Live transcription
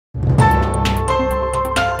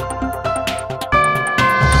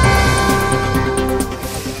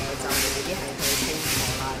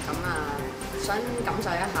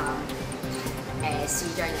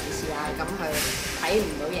睇唔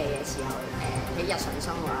到嘢嘅時候，喺日常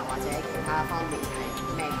生活啊或者其他方面係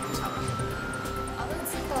咩感受？我都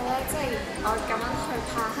知道咧，即係我咁樣去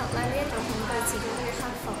怕黑咧，呢一種恐懼始終都要克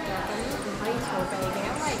服嘅，咁唔可以逃避嘅，因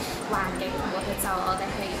為環境唔會去就我哋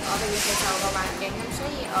係我哋要去就個環境，咁所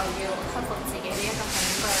以我要克服自己呢一個恐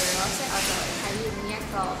懼咯，所以我就嚟體驗呢一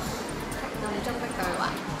個黑暗中的對話。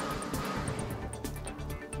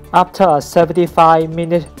After a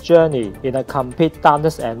 75-minute journey in a complete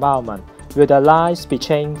darkness environment, will the lives be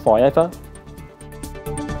changed forever? 呢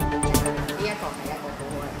一個係一個好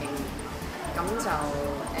好嘅經驗，咁就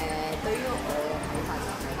對於我睇法就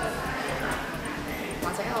係，或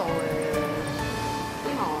者我會希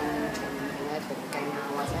望從唔同嘅途徑啊，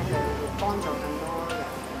或者去幫助更多人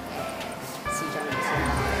視障人士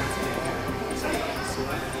啊，或者身障人士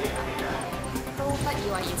都不以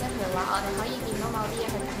為然，即係譬如話我哋可以見到某啲嘢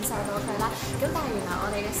去感受到佢啦，咁但係原來我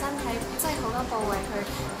哋嘅身體即係好多部位去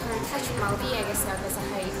touch 某啲嘢嘅時候，其實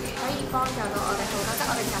係可以幫助到我哋好多，即係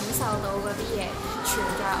我哋感受到嗰啲嘢存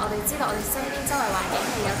在，我哋知道我哋身邊周圍環境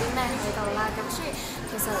係有啲咩喺度啦，咁所以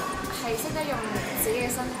其實係識得用自己嘅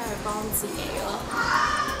身體去幫自己咯。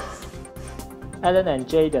Alan and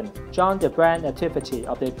Jaden joined the brand activity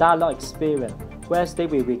of the dialogue experience, where they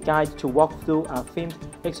will be guided to walk through a themed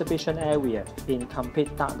exhibition area in complete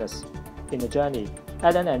darkness. In the journey,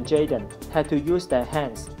 Alan and Jaden had to use their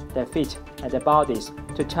hands, their feet, and their bodies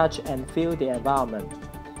to touch and feel the environment.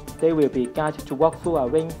 They will be guided to walk through a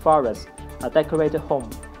rainforest, a decorated home,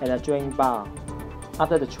 and a drink bar.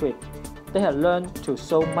 After the trip, they had learned to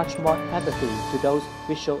show much more empathy to those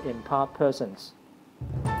visual-impaired persons.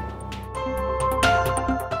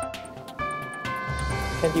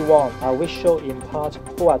 21 are visual-impaired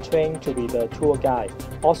who are trained to be the tour guide,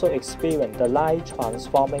 also experience the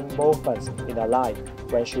life-transforming moments in her life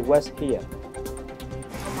when she was here.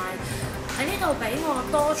 同埋喺呢度俾我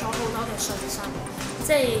多咗好多嘅信心，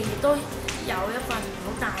即係亦都有一份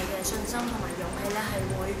好大嘅信心同埋勇氣咧，係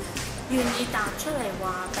會願意踏出嚟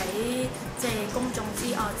話俾即係公眾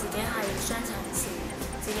知，我自己係傷殘人士，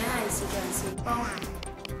自己係視障人士，幫下。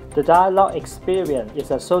The Dialogue Experience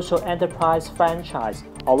is a social enterprise franchise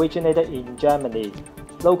originated in Germany.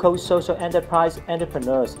 Local social enterprise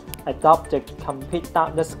entrepreneurs adopt the complete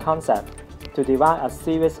darkness concept to devise a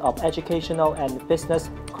series of educational and business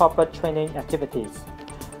corporate training activities.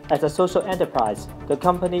 As a social enterprise, the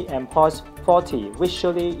company employs 40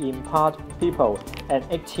 visually impaired people and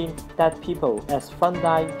 18 deaf people as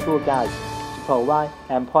frontline tour guides to provide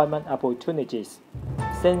employment opportunities.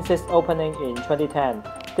 Since its opening in 2010,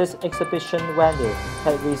 this exhibition venue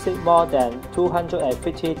has received more than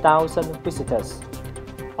 250,000 visitors.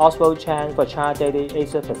 Oswald Chan for Child Daily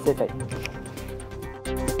Asia Pacific.